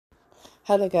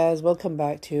Hello, guys, welcome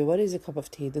back to What is a Cup of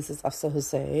Tea? This is Afsa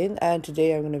Hussain, and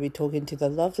today I'm going to be talking to the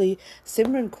lovely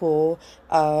Simran Kaur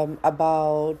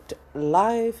about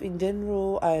life in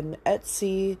general and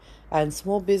Etsy and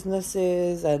small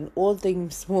businesses and all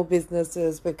things small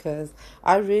businesses because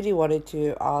I really wanted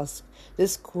to ask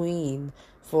this queen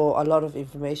for a lot of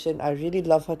information. I really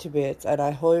love her to bits, and I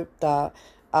hope that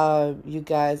you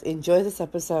guys enjoy this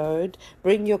episode.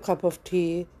 Bring your cup of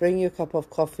tea, bring your cup of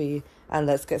coffee, and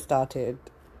let's get started.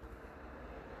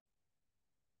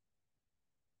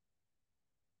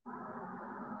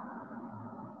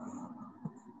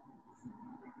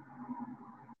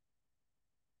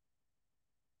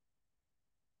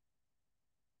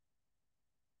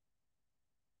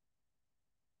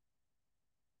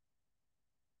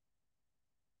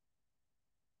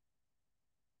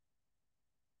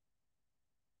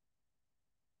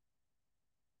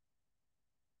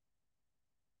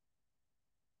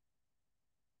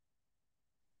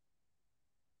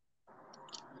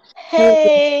 Hello.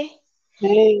 Hey,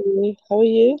 Hey, how are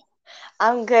you?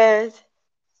 I'm good.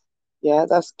 Yeah,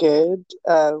 that's good.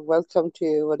 Welcome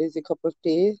to What is a Cup of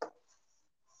Tea?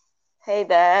 Hey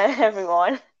there,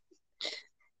 everyone.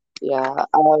 Yeah,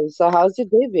 so how's your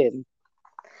day been?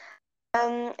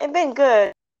 It's been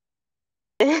good.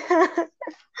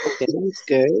 Okay, that's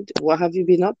good. What have you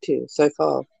been up to so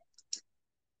far?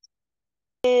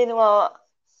 Well,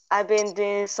 I've been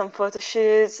doing some photo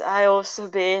shoots. I also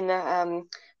been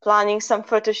planning some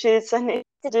photo shoots I need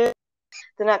to do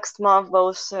the next month, but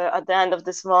also at the end of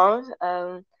this month.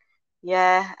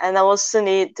 Yeah, and I also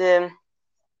need to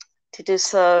do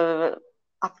some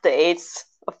updates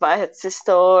of my Etsy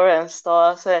store and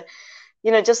stuff. So,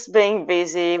 just being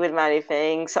busy with many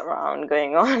things around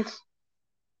going on.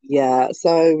 Yeah,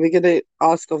 so we're gonna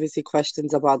ask obviously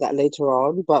questions about that later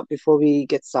on, but before we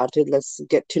get started, let's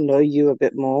get to know you a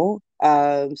bit more.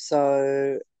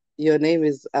 So your name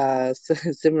is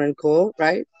Simran Kaur,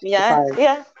 right? If I Yeah,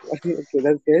 yeah. okay,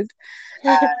 that's good.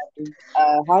 And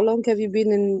how long have you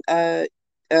been in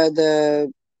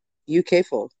the UK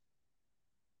for?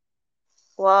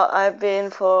 Well, I've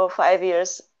been for 5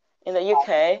 years in the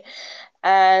UK,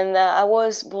 and I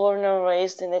was born and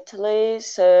raised in Italy.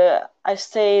 So I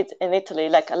stayed in Italy,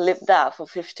 like I lived there for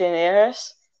 15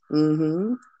 years.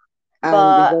 Mm-hmm. And is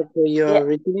But that where yeah, you're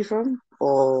originally from?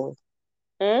 Or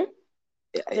hmm? are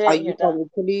Didn't you hear that. from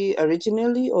Italy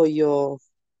originally or you're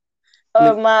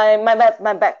live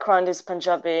My background is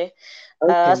Punjabi.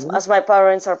 okay. As my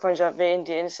parents are Punjabi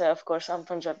Indian, so of course I'm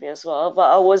Punjabi as well.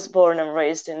 But I was born and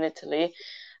raised in Italy,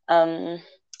 um,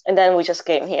 and then we just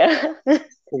came here.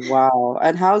 Wow.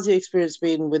 And how's your experience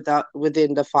been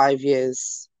within the 5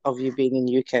 years of you being in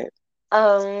UK?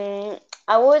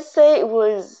 I would say it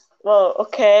was well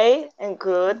okay and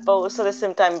good, but also at the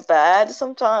same time bad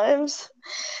sometimes.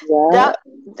 Yeah.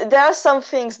 There, there are some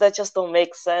things that just don't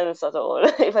make sense at all,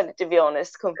 if I need to be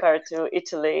honest, compared to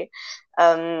Italy.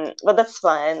 But that's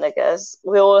fine, I guess.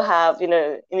 We all have,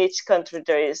 in each country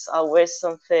there is always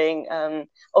something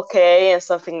okay and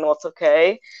something not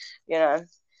okay, you know.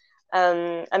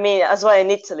 I mean, as well in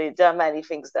Italy, there are many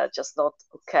things that are just not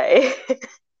okay.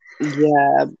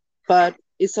 Yeah, but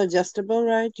it's adjustable,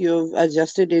 right? You've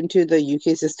adjusted into the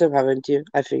UK system, haven't you?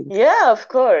 I think. Yeah, of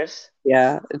course.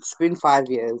 Yeah, it's been 5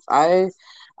 years. I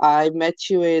met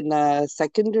you in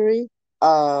secondary,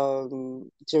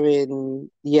 during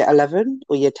year 11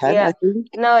 or year 10, I Yeah. think.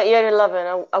 No, year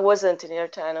 11. I wasn't in year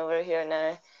 10 over here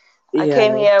now. I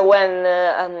came Yeah, here when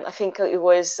I think it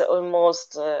was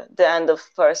almost the end of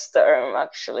first term,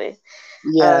 actually.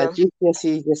 yeah, Um,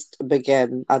 GCSE just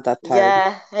began at that time.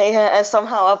 yeah, yeah, and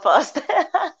somehow I passed.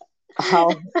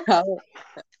 How how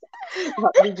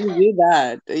how did you do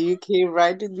that? You came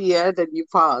right in the end and you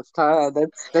passed, huh?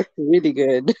 That's really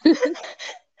good.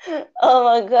 Oh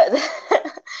my God.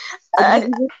 And did I,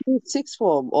 you go to sixth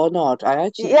form or not? I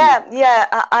actually. yeah,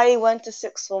 yeah, I went to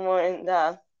sixth form in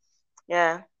the,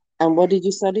 yeah. And what did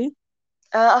you study?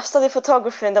 I studied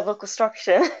photography and double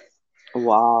construction.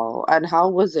 Wow. And how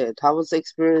was it? How was the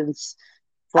experience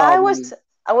I was from?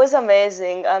 I was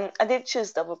amazing. I did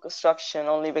choose double construction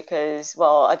only because,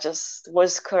 well, I just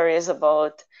was curious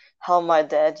about how my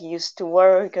dad used to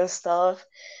work and stuff,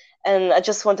 and I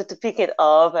just wanted to pick it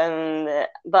up. And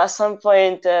but at some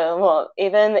point, well,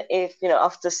 even if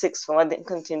after sixth form I didn't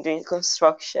continue doing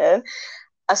construction,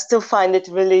 I still find it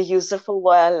really useful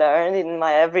what I learned in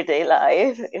my everyday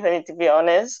life. If I need to be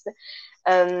honest,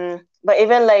 but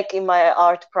even like in my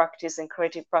art practice and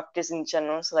creative practice in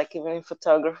general, so like even in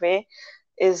photography,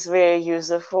 is very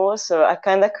useful. So I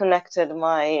kind of connected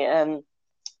my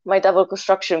double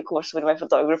construction course with my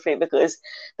photography because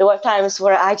there were times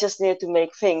where I just needed to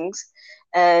make things,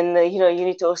 and you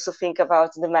need to also think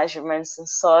about the measurements and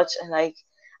such, and like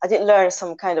I did learn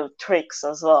some kind of tricks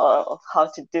as well of how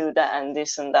to do that and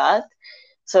this and that.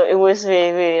 So it was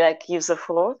really, really like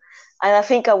useful, and I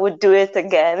think I would do it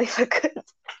again if I could.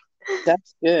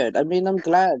 That's good. I mean, I'm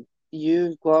glad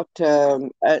you've got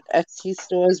an Etsy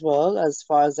store as well, as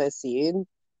far as I've seen.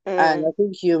 And I Mm.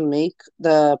 think you make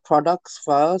the products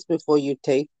first before you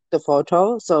take the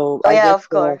photo. So Oh I yeah, guess of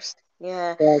course.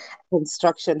 Yeah. the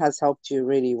construction has helped you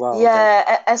really well then.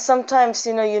 Yeah, and sometimes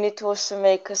you need to also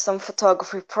make some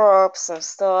photography props and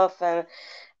stuff, and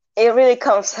it really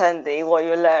comes handy what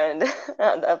you learned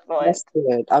at that point. That's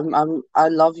good. I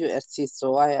love your Etsy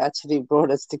store. I actually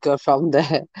brought a sticker from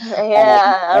there.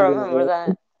 Yeah, I I remember love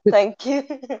that. it. Thank you.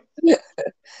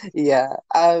 Yeah.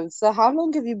 So how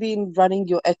long have you been running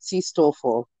your Etsy store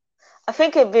for? I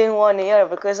think it's been 1 year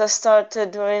because I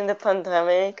started during the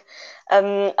pandemic.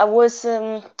 I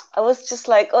was just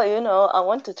like, oh, I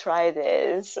want to try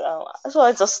this. So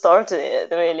I just started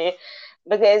it really,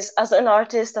 because as an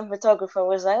artist and photographer, I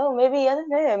was like, oh, maybe I don't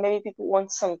know, maybe people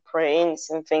want some prints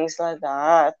and things like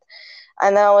that.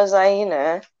 And I was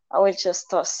like, I will just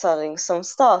start selling some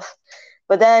stuff.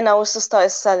 But then I also started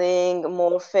selling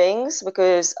more things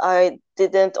because I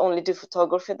didn't only do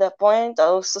photography at that point. I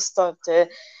also started,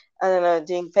 I don't know,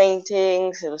 doing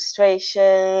paintings,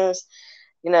 illustrations,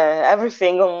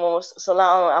 everything almost. So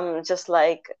now I'm just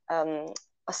like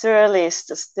a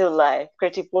surrealist, still like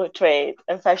creative portrait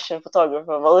and fashion photographer,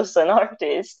 but also an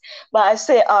artist. But I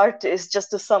say artist just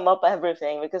to sum up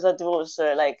everything because I do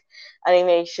also like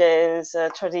animations,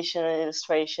 traditional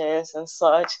illustrations, and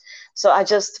such. So I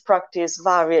just practice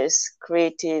various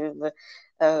creative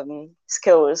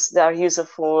skills that are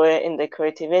useful in the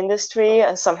creative industry,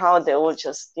 and somehow they all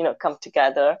just come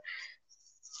together.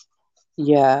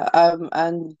 Yeah.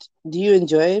 And do you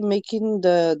enjoy making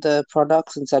the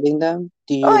products and selling them?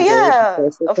 Do you Oh enjoy the yeah,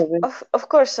 process of it? of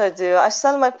course I do. I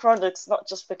sell my products not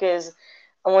just because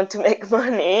I want to make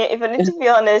money. Even to be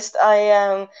honest, I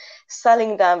am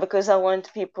selling them because I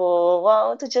want people,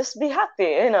 well, to just be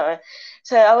happy.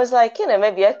 So I was like,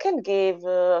 maybe I can give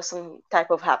some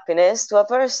type of happiness to a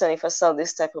person if I sell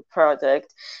this type of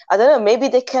product. I don't know, maybe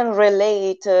they can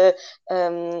relate,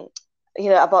 um,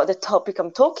 about the topic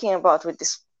I'm talking about with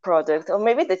this product, or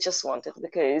maybe they just want it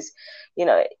because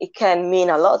it can mean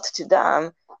a lot to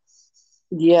them.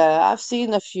 Yeah, I've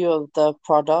seen a few of the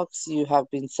products you have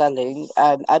been selling,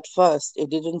 and at first it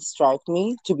didn't strike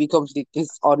me, to be completely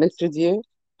honest with you.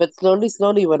 But slowly,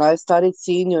 slowly, when I started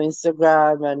seeing your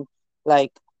Instagram and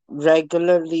like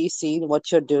regularly seeing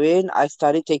what you're doing, I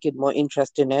started taking more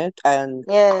interest in it. And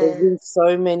there's Yeah. been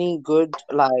so many good,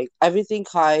 like everything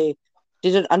I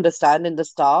didn't understand in the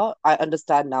start, I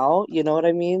understand now, you know what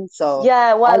I mean? So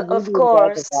Yeah, I well, of really enjoy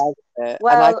the course. vibe of it,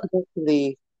 and I Well, can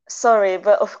actually, sorry,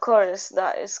 but of course,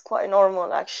 that is quite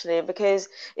normal actually, because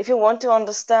if you want to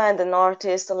understand an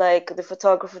artist, like the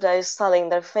photographer that is selling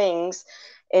their things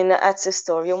in an Etsy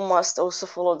store, you must also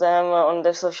follow them on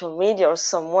their social media or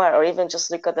somewhere, or even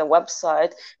just look at their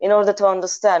website in order to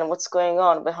understand what's going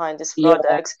on behind these yeah.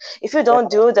 products. If you don't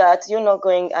do that, you're not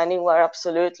going anywhere,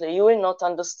 absolutely. You will not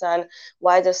understand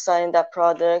why they're selling that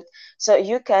product. So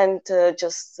you can't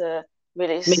just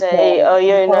really Make a say, oh,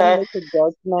 you can't make a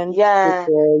judgment yeah.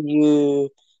 before you,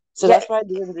 so Yeah, that's why I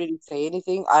didn't really say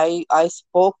anything. I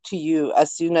spoke to you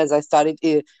as soon as I started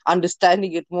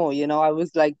understanding it more, I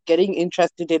was like getting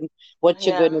interested in what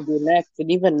you're going yeah. to do next,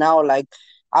 and even now, like,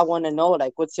 I want to know,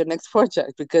 like, what's your next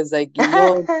project, because like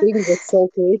your things are so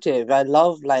creative. I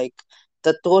love like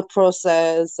the thought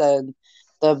process and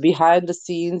the behind the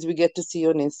scenes we get to see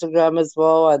on Instagram as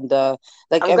well, and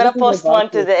like I'm gonna everything post about one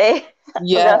it. today. I'm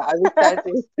Yeah, gonna. I'm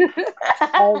excited.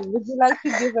 Would you like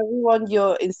to give everyone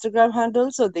your Instagram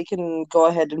handle so they can go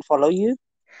ahead and follow you?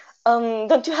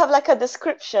 Don't you have like a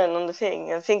description on the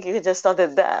thing? I think you just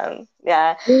started then.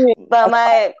 Yeah, Yeah, but that's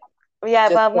fine.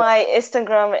 Just my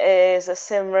Instagram is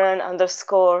Simran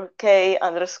underscore K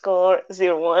underscore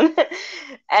 01.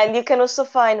 And you can also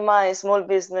find my small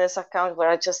business account where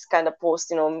I just kind of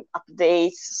post,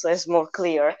 updates so it's more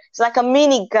clear. It's like a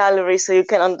mini gallery so you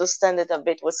can understand it a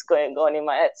bit what's going on in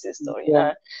my Etsy store.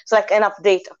 yeah, It's like an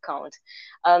update account.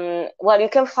 Well, you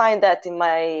can find that in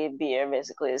my bio,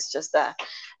 basically. It's just that.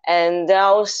 And there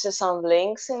are also some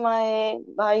links in my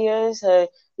bio, so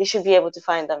you should be able to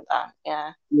find them there.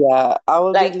 Yeah. yeah. I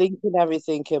will be Like, linking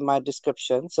everything in my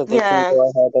description so they can yeah, go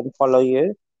ahead and follow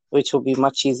you, which will be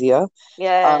much easier.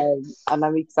 yeah. And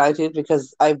I'm excited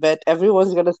because I bet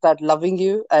everyone's gonna start loving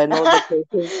you and all the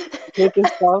creative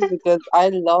stuff, because I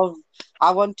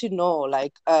want to know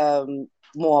like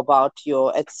more about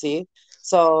your Etsy.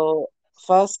 So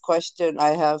first question I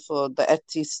have for the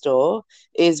Etsy store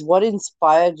is what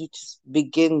inspired you to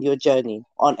begin your journey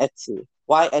on Etsy?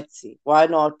 Why Etsy? Why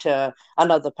not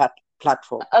another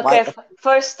platform? Why Okay, Etsy?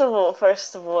 first of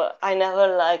all, I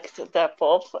never liked their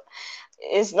pop.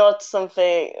 It's not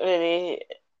something really.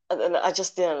 I don't know, I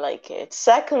just didn't like it.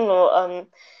 Second of all,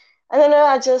 I don't know.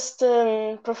 I just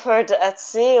prefer the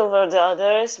Etsy over the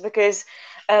others because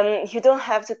you don't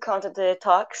have to count the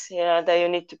tax, that you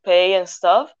need to pay and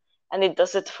stuff, and it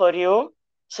does it for you.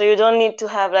 So you don't need to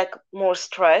have like more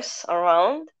stress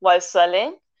around while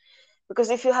selling. Because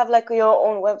if you have like your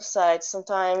own website,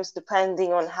 sometimes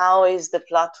depending on how is the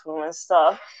platform and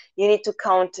stuff, you need to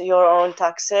count your own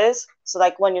taxes. So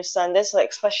like when you send this, like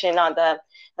especially now that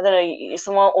I don't know, if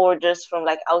someone orders from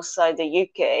like outside the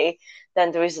UK,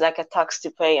 then there is like a tax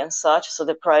to pay and such, so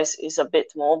the price is a bit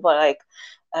more, but like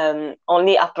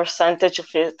only a percentage of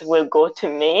it will go to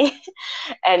me.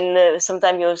 And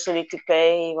sometimes you also need to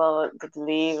pay, well, the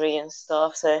delivery and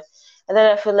stuff. So and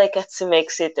then I feel like Etsy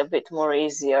makes it a bit more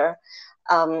easier,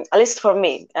 at least for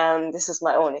me. This is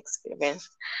my own experience.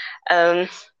 Um,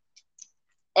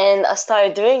 and I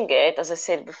started doing it, as I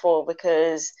said before,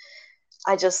 because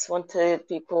I just wanted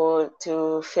people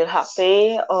to feel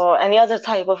happy or any other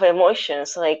type of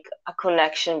emotions, like a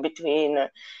connection between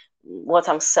what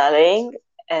I'm selling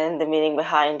and the meaning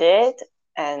behind it,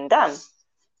 and them.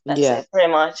 That's Yeah. it,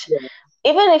 pretty much.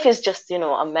 Even if it's just,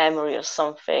 a memory or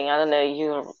something, I don't know,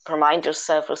 you remind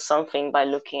yourself of something by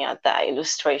looking at that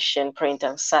illustration, print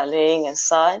and selling and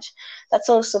such, that's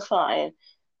also fine.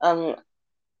 Um,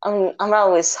 I'm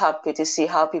always happy to see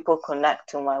how people connect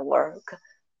to my work.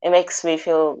 It makes me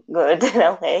feel good in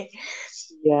a way.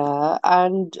 Yeah.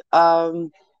 And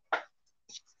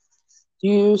do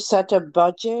you set a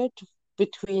budget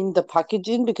between the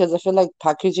packaging? Because I feel like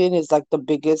packaging is like the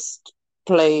biggest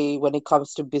play when it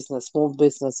comes to business, small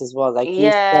business as well. Like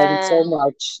you spend Yeah. so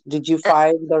much. Did you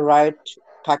find the right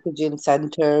packaging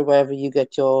center wherever you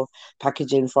get your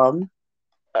packaging from?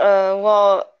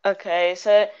 Well, okay.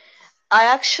 So I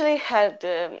actually had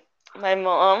my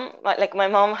mom, like my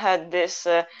mom had this.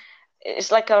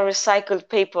 It's like a recycled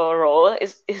paper roll.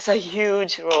 It's a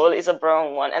huge roll. It's a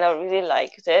brown one, and I really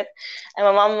liked it. And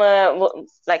my mom,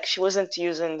 like, she wasn't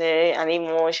using it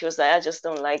anymore. She was like, I just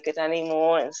don't like it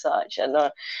anymore and such.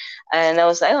 And I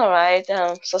was like, all right.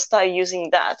 So I started using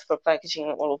that for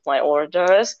packaging all of my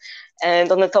orders.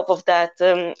 And on the top of that,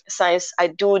 since I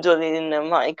doodle in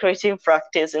my creative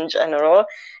practice in general,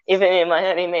 even in my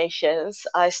animations,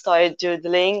 I started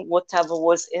doodling whatever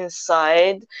was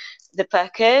inside the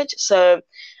package. So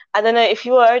I don't know if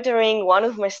you are ordering one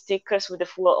of my stickers with the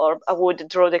full orb, I would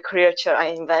draw the creature I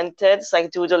invented, so I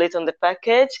doodle it on the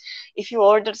package. If you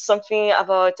ordered something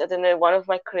about, I don't know, one of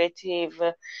my creative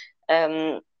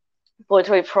um,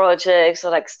 poetry projects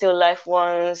or like still life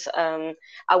ones,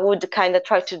 I would kind of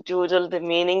try to doodle the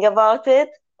meaning about it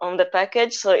on the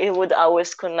package, so it would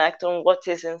always connect on what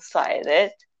is inside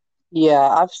it.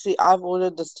 Yeah, I've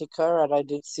ordered the sticker and I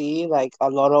did see like a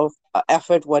lot of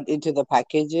effort went into the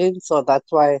packaging. So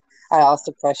that's why I asked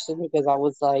the question because I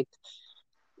was like,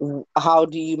 how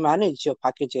do you manage your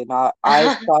packaging?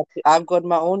 I've got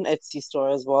my own Etsy store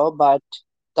as well, but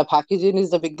the packaging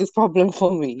is the biggest problem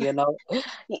for me, you know?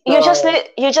 So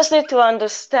You just need to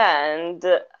understand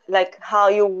like how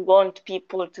you want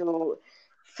people to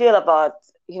feel about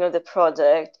the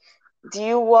product. Do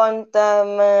you want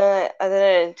them I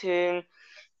don't know, to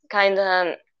kind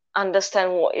of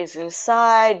understand what is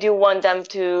inside? Do you want them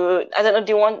to, I don't know,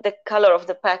 do you want the color of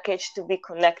the package to be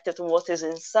connected to what is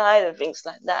inside and things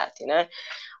like that,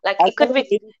 like I've it could never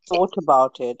be. really thought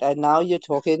about it, and now you're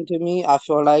talking to me. I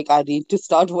feel like I need to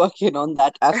start working on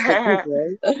that aspect as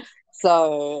well.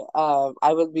 So,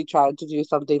 I will be trying to do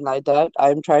something like that.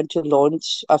 I'm trying to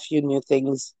launch a few new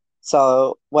things.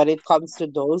 So, when it comes to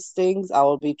those things, I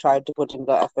will be trying to put in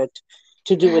the effort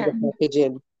to do with the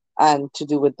packaging and to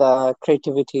do with the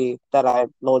creativity that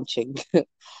I'm launching.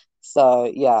 So,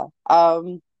 yeah.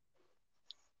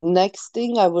 Next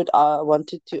thing I would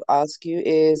wanted to ask you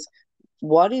is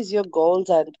what is your goals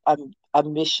and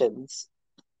ambitions?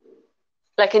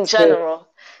 Like in So general.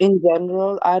 in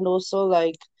general, and also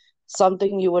like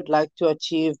something you would like to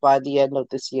achieve by the end of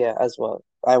this year as well.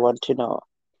 I want to know.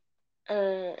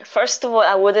 First of all,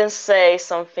 I wouldn't say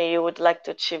something you would like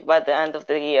to achieve by the end of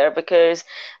the year because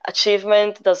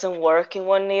achievement doesn't work in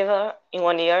 1 year. In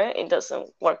 1 year, it doesn't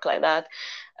work like that.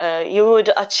 You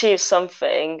would achieve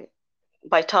something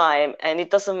by time, and it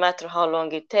doesn't matter how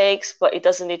long it takes, but it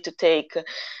doesn't need to take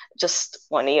just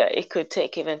 1 year. It could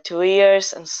take even 2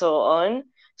 years and so on.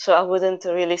 So I wouldn't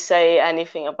really say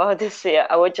anything about this year.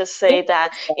 I would just Yeah, say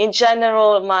that that's fine. in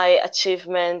general, my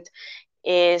achievement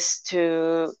is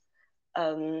to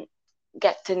um,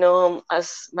 get to know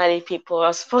as many people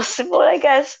as possible, I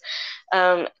guess,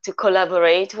 to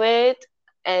collaborate with.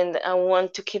 And I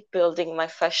want to keep building my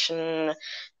fashion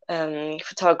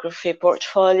photography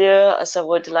portfolio, as I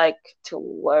would like to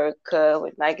work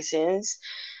with magazines.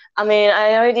 I mean,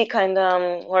 I already kind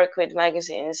of work with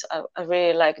magazines. I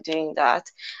really like doing that.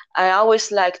 I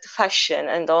always liked fashion,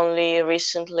 and only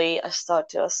recently I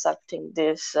started accepting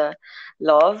this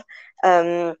love.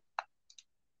 Um,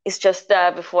 it's just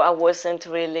that before I wasn't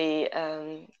really,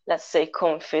 let's say,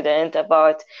 confident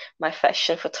about my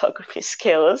fashion photography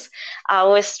skills. I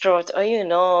always thought,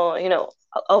 oh,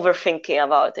 overthinking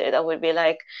about it. I would be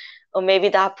like, or maybe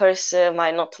that person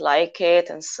might not like it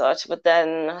and such. But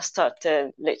then I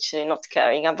started literally not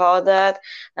caring about that.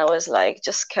 I was like,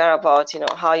 just care about,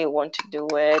 how you want to do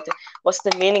it. What's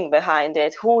the meaning behind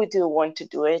it? Who do you want to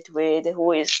do it with?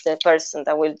 Who is the person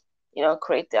that will,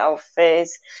 create the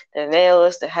outfits, the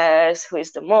nails, the hairs, who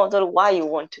is the model, why you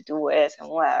want to do it, and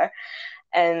where.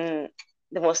 And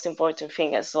the most important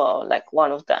thing as well, like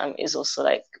one of them is also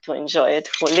like to enjoy it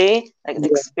fully, like the Yeah.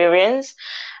 experience.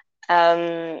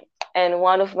 Um, and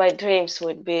one of my dreams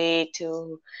would be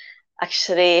to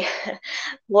actually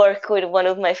work with one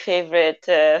of my favorite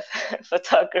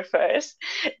photographers,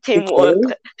 Tim Okay.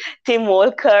 Walker. Tim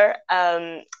Walker,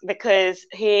 because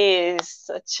he is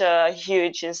such a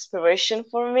huge inspiration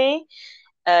for me,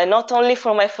 not only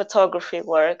for my photography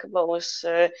work, but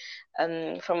also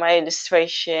for my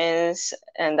illustrations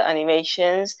and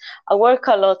animations. I work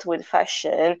a lot with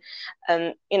fashion,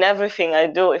 and in everything I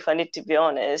do, if I need to be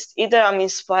honest, either I'm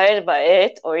inspired by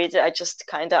it or either I just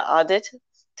kind of add it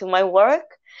to my work.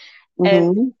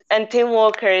 and Mm-hmm. and Tim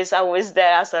Walker is always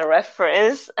there as a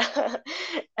reference.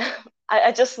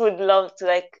 I just would love to,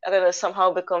 like, I don't know,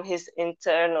 somehow become his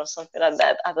intern or something like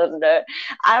that. I don't know.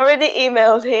 I already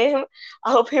emailed him.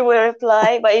 I hope he will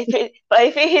reply. But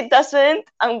if he doesn't,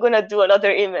 I'm gonna do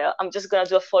another email. I'm just gonna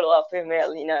do a follow up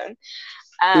email.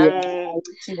 Yeah, Um, I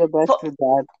wish you the best for, with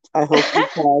that. I hope you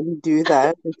can do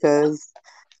that because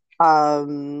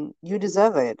you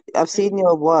deserve it. I've seen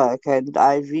your work and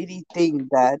I really think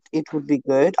that it would be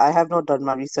good. I have not done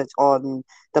my research on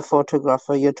the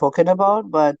photographer you're talking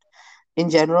about, but in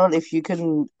general, if you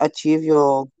can achieve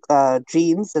your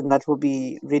dreams, then that will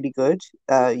be really good.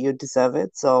 You deserve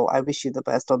it. So I wish you the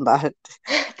best on that.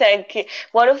 Thank you.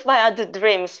 One of my other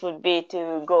dreams would be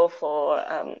to go for,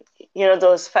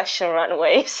 those fashion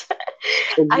runways.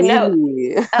 I know.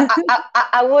 Really?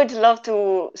 I would love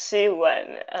to see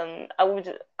one.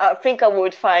 I think I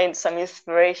would find some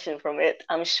inspiration from it.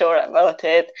 I'm sure about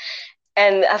it.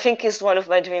 And I think it's one of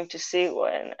my dreams to see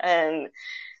one. And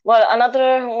well,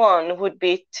 another one would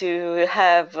be to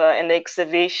have an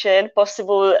exhibition,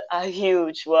 possible a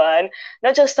huge one,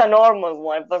 not just a normal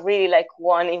one, but really like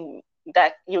one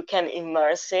that you can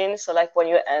immerse in. So, like when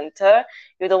you enter,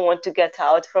 you don't want to get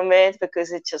out from it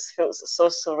because it just feels so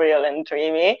surreal and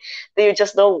dreamy that you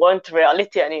just don't want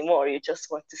reality anymore. You just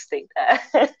want to stay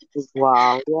there.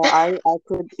 Wow. Yeah, I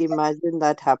could imagine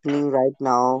that happening right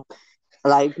now.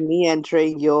 Like me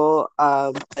entering your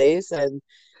place and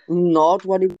not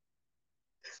wanting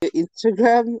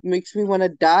Instagram makes me want to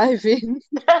dive in.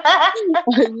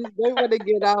 I just don't want to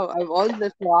get out. I'm on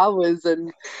there for hours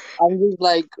and I'm just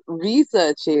like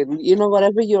researching.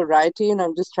 Whatever you're writing,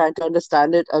 I'm just trying to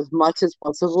understand it as much as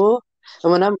possible.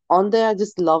 And when I'm on there, I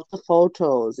just love the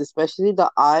photos, especially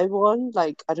the eye one.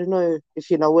 Like, I don't know if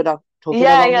you know what I'm talking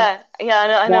Yeah, about. yeah,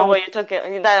 yeah. I know That, what you're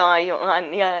talking. That are you?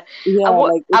 Yeah, I yeah,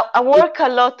 work. like I it, work a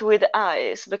lot with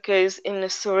eyes because in the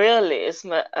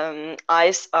surrealism,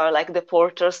 eyes are like the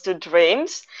portals to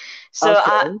dreams. So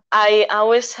I okay. I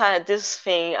always had this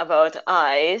thing about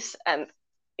eyes, and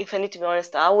if I need to be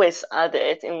honest, I always add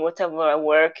it in whatever I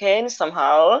work in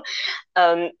somehow.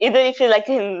 Either if you like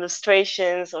in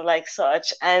illustrations or like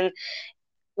such, and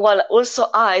well, also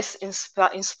eyes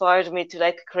inspired me to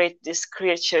like create these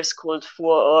creatures called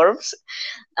four orbs.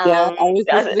 Yeah, I was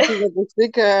just That looking at the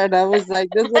sticker and I was like,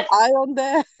 there's an eye on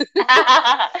there.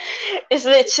 it's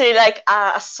literally like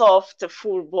a soft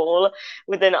full ball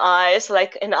with an eye, so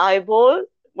like an eyeball,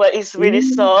 but it's really Mm,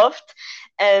 soft,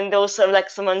 and they also have like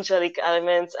some angelic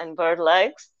elements and bird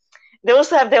legs. They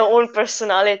also have their own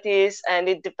personalities, and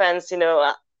it depends,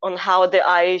 on how the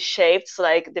eye is shaped, so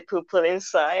like the pupil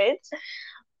inside.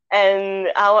 And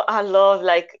I love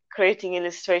like creating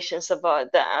illustrations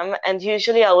about them. And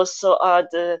usually I also add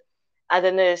I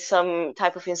don't know, some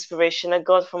type of inspiration I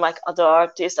got from like other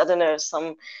artists. I don't know,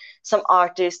 some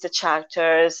artists, the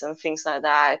characters and things like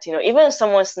that. Even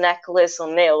someone's necklace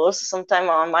or nails, sometimes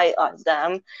I might add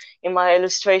them in my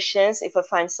illustrations if I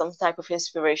find some type of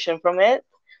inspiration from it.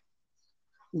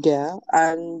 Yeah,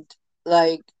 and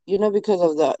like, because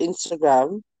of the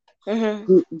Instagram, Hmm.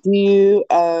 do you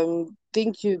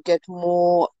think you get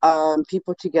more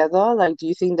people together? Like, do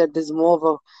you think that there's more of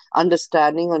a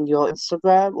understanding on your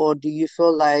Instagram, or do you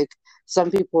feel like some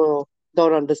people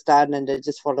don't understand and they're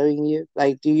just following you?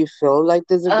 Like, do you feel like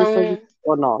there's a difference Um,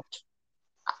 or not?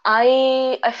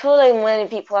 I feel like many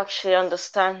people actually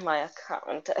understand my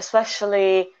account,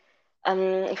 especially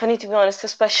if I need to be honest,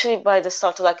 especially by the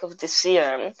start of this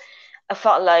year. I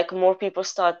felt like more people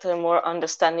started more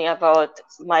understanding about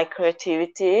my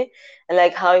creativity and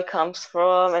like how it comes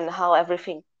from and how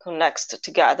everything connects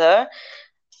together.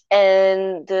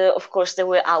 And of course, there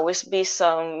will always be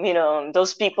some,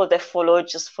 those people that follow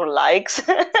just for likes.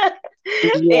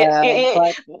 Yeah,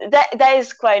 but That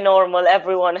is quite normal.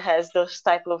 Everyone has those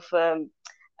type of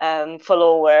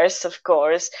followers, of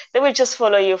course. They will just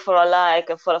follow you for a like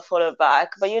and for a follow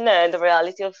back. But the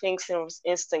reality of things in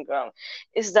Instagram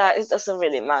is that it doesn't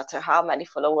really matter how many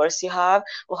followers you have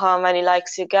or how many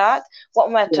likes you get.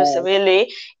 What matters yeah,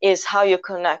 really is how you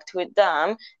connect with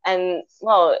them, and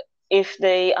well, if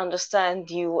they understand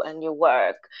you and your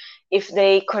work, if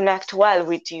they connect well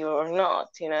with you or not,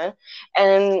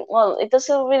 and well, it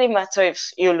doesn't really matter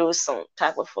if you lose some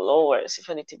type of followers, if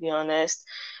I need to be honest.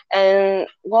 And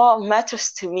what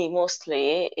matters to me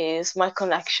mostly is my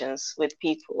connections with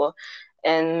people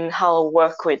and how I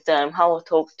work with them, how I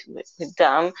talk with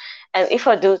them. And if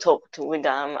I do talk with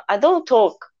them, I don't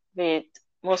talk with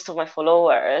most of my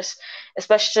followers,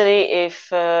 especially if,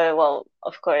 well,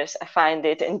 of course, I find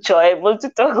it enjoyable to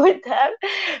talk with them,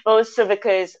 but also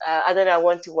because I don't know, I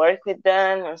want to work with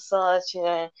them and such,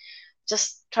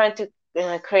 just trying to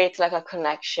create like a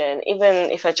connection, even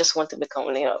if I just want to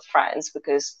become, friends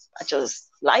because I just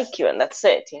like you and that's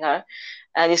it,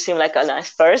 and you seem like a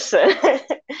nice person.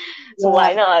 So yeah.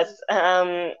 why not?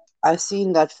 I've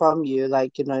seen that from you,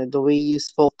 like, the way you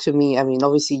spoke to me. I mean,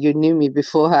 obviously, you knew me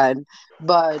beforehand,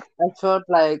 but I felt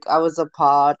like I was a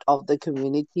part of the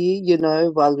community,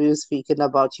 while we were speaking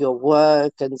about your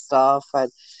work and stuff.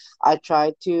 And I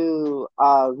tried to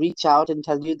reach out and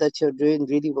tell you that you're doing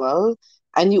really well.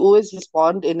 And you always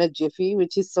respond in a jiffy,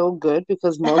 which is so good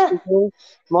because most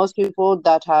people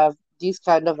that have these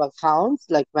kind of accounts,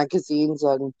 like magazines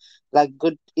and like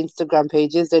good Instagram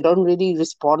pages, they don't really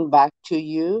respond back to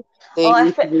you. They Oh,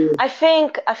 usually, I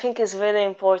think it's really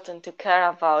important to care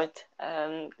about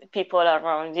people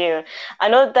around you. I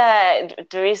know that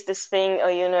there is this thing, or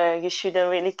you shouldn't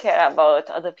really care about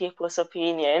other people's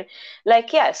opinion.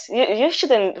 Like, yes, you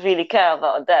shouldn't really care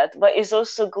about that, but it's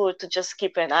also good to just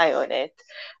keep an eye on it,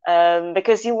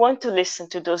 because you want to listen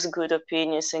to those good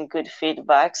opinions and good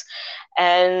feedbacks,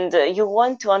 and you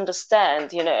want to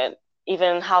understand,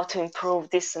 even how to improve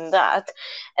this and that.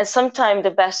 And sometimes the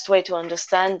best way to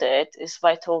understand it is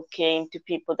by talking to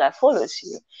people that follows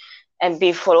you and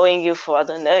be following you for, I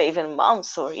don't know, even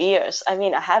months or years. I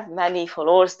mean, I have many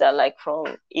followers that like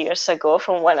from years ago,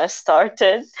 from when I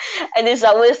started. And it's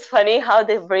always funny how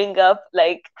they bring up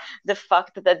like the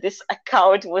fact that this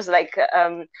account was like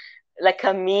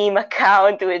a meme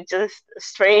account with just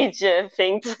strange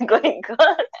things going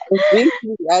on. really,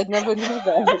 I never knew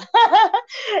that.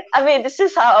 I mean, this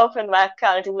is how I opened my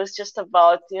account. It was just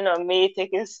about, me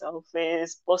taking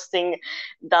selfies, posting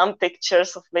dumb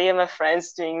pictures of me and my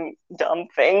friends doing dumb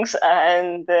things.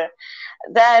 And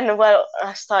then, well,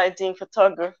 I started doing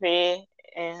photography,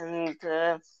 and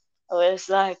I was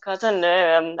like, I don't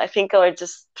know, I think I would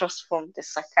just transform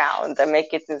this account and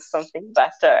make it into something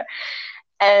better.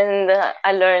 And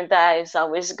I learned that it's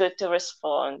always good to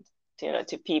respond,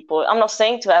 to people. I'm not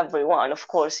saying to everyone, of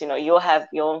course, you have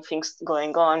your own things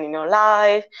going on in your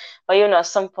life, but at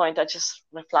some point I just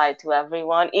reply to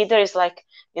everyone. Either it's like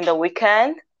in the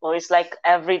weekend or it's like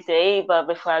every day, but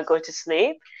before I go to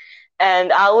sleep.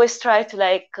 And I always try to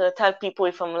like tell people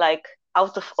if I'm like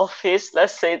out of office,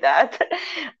 let's say that,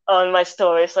 on my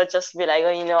stories. So I just be like,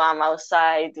 oh, I'm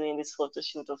outside doing this photo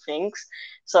shoot of things.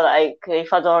 So like,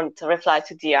 if I don't reply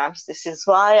to DMs, this is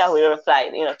why I will reply,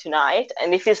 tonight.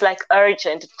 And if it's like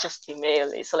urgent, just email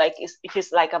me. So like, if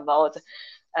it's like about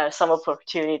some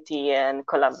opportunity and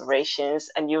collaborations,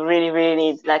 and you really, really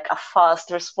need like a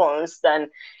fast response, then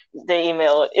the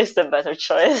email is the better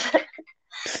choice.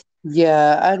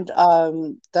 Yeah, and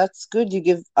that's good. You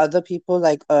give other people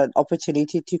like an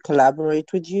opportunity to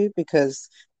collaborate with you because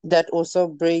that also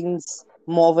brings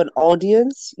more of an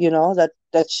audience,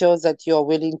 that shows that you're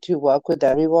willing to work with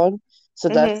everyone. So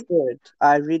that's Hmm. good.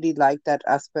 I really like that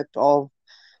aspect of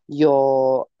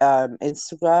your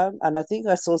Instagram, and I think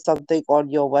I saw something on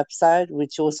your website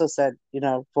which also said,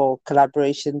 for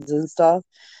collaborations and stuff.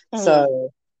 Hmm.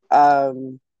 So,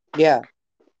 um, yeah.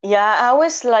 Yeah, I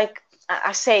always like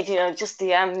I said, just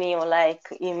DM me or like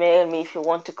email me if you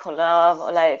want to collab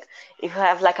or like if you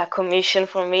have like a commission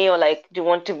for me or like do you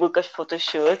want to book a photo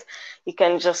shoot, you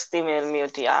can just email me or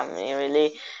DM me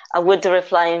really. I would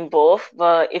reply in both,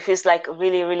 but if it's like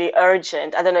really, really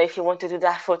urgent, I don't know if you want to do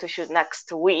that photo shoot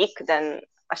next week, then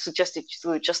I suggest you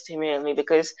to just email me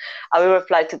because I will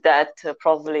reply to that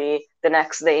probably the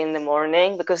next day in the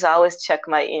morning because I always check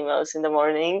my emails in the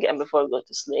morning and before I go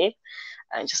to sleep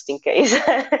just in case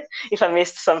if I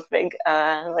missed something.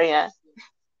 But yeah,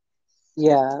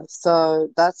 Yeah, so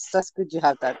that's good you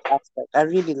have that aspect. I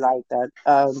really like that.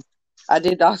 I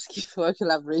did ask you for a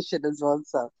collaboration as well,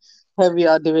 so here we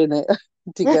are doing it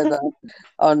together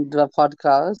on the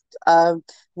podcast.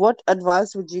 What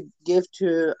advice would you give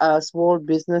to small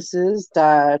businesses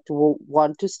that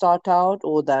want to start out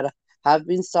or that have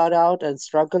been start out and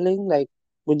struggling? Like,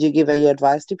 would you give any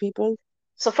advice to people?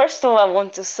 so first of all, I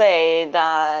want to say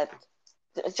that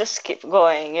just keep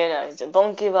going,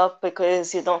 don't give up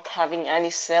because you don't having any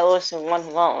sales in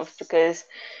 1 month because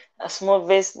a small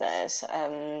business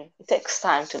it takes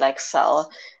time to like sell,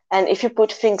 and if you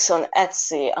put things on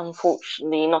Etsy,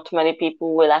 unfortunately not many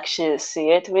people will actually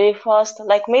see it really fast,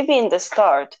 like maybe in the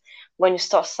start when you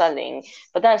start selling,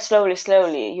 but then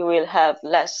slowly you will have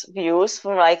less views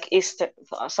from like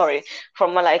sorry,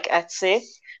 from like Etsy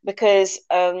because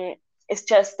it's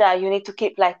just that you need to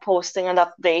keep like posting and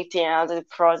updating other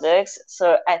products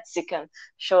so Etsy can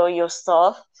show your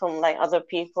stuff from like other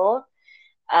people.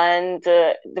 And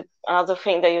the another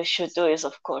thing that you should do is,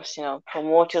 of course,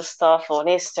 promote your stuff on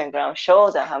Instagram, show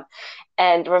them,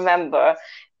 and remember,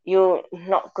 you're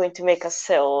not going to make a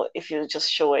sale if you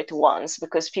just show it once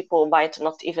because people might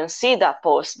not even see that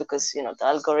post because the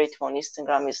algorithm on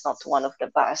Instagram is not one of the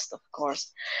best, of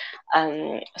course.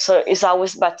 So it's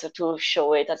always better to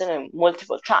show it, I don't know,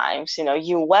 multiple times.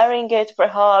 You wearing it,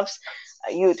 perhaps,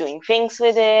 you doing things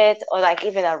with it, or like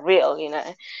even a reel.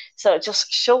 So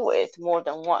just show it more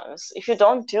than once. If you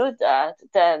don't do that,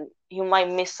 then you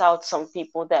might miss out some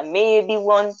people that maybe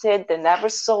wanted, they never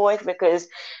saw it because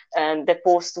the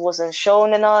post wasn't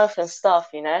shown enough and stuff.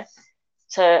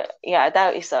 So yeah,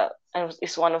 that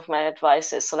is one of my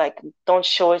advices. So like, don't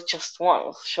show it just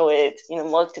once. Show it,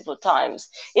 multiple times,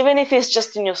 even if it's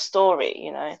just in your story.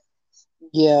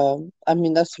 Yeah, I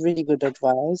mean that's really good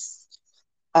advice.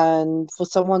 And for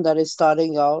someone that is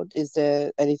starting out, is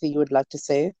there anything you would like to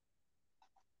say?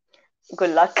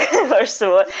 Good luck, first of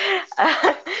all.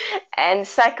 Uh, and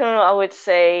second, I would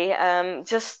say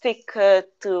just stick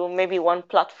to maybe one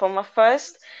platform at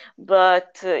first.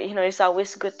 But, it's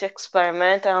always good to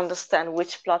experiment and understand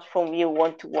which platform you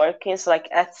want to work in. So, like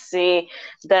Etsy,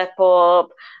 Depop,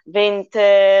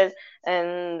 Vinted,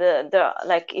 and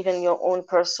like even your own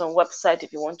personal website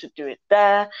if you want to do it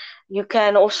there. You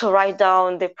can also write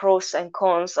down the pros and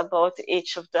cons about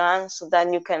each of them. So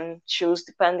then you can choose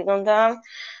depending on them,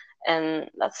 and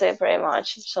that's it pretty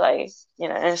much. So like,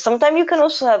 and sometimes you can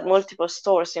also have multiple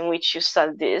stores in which you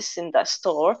sell this in that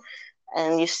store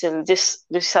and you sell this,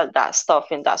 you sell that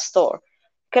stuff in that store.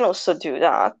 You can also do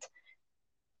that.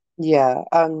 Yeah,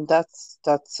 that's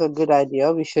a good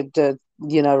idea. We should,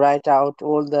 write out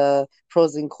all the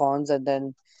pros and cons, and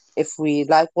then if we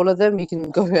like all of them, we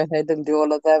can go ahead and do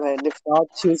all of them, and if not,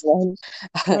 choose one.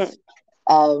 Mm.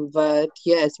 But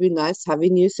yeah, it's been nice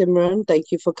having you, Simran.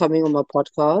 Thank you for coming on my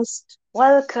podcast.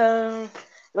 Welcome,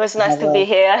 it was nice Have to be a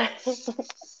here.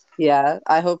 Yeah,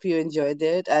 I hope you enjoyed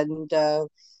it, and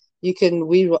you can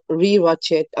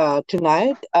rewatch it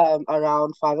tonight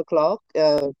around 5 o'clock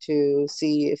to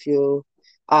see if you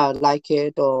like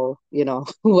it or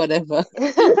whatever.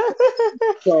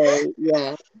 So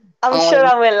yeah, I'm sure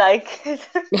um, I will like it.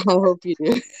 I hope you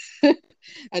do.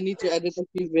 I need to edit a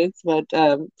few bits, but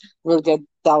we'll get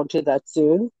down to that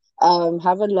soon.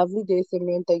 Have a lovely day,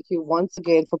 Simran. Thank you once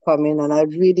again for coming, and I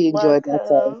really enjoyed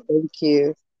myself. Welcome, Thank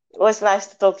you. it was nice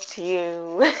to talk to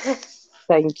you.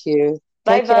 Thank you.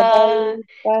 Bye Take care. bye.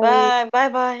 Bye. Bye. Bye bye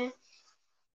bye.